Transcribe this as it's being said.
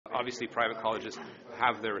obviously private colleges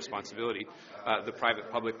have their responsibility. The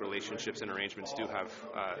private-public relationships and arrangements do have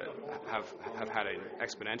had an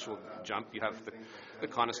exponential jump. You have the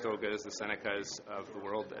Conestogas, the Senecas of the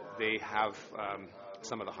world. They have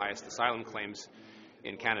some of the highest asylum claims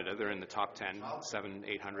in Canada. They're in the top 10,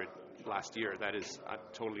 800 last year. That is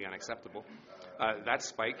totally unacceptable. That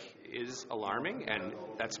spike is alarming, and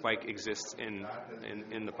that spike exists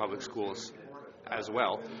in the public schools as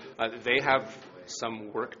well. They have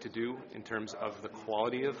some work to do in terms of the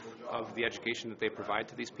quality of the education that they provide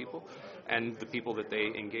to these people and the people that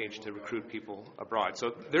they engage to recruit people abroad.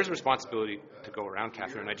 So there's a responsibility to go around,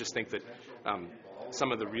 Catherine. I just think that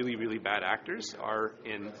some of the really, really bad actors are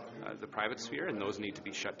in the private sphere, and those need to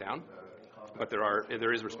be shut down. But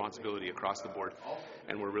there is responsibility across the board,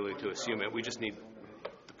 and we're willing to assume it. We just need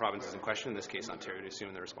the provinces in question, in this case Ontario, to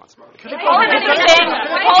assume their responsibility. The colleges are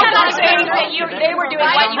saying that they were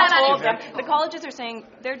doing what you told them. The colleges are saying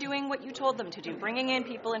they're doing what you told them to do, bringing in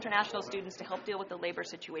people, international students, to help deal with the labor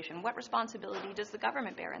situation. What responsibility does the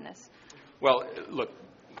government bear in this? Well, look,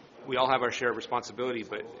 we all have our share of responsibility,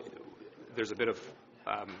 but there's a bit of,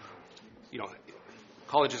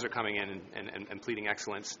 colleges are coming in and pleading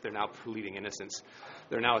excellence. They're now pleading innocence.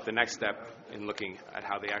 They're now at the next step in looking at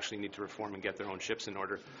how they actually need to reform and get their own ships in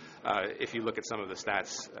order. If you look at some of the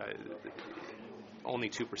stats, only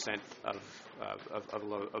 2% of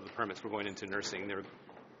the permits were going into nursing. They're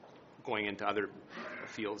going into other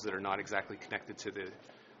fields that are not exactly connected to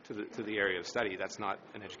the area of study. That's not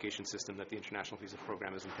an education system that the International Visa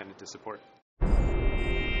Program is intended to support.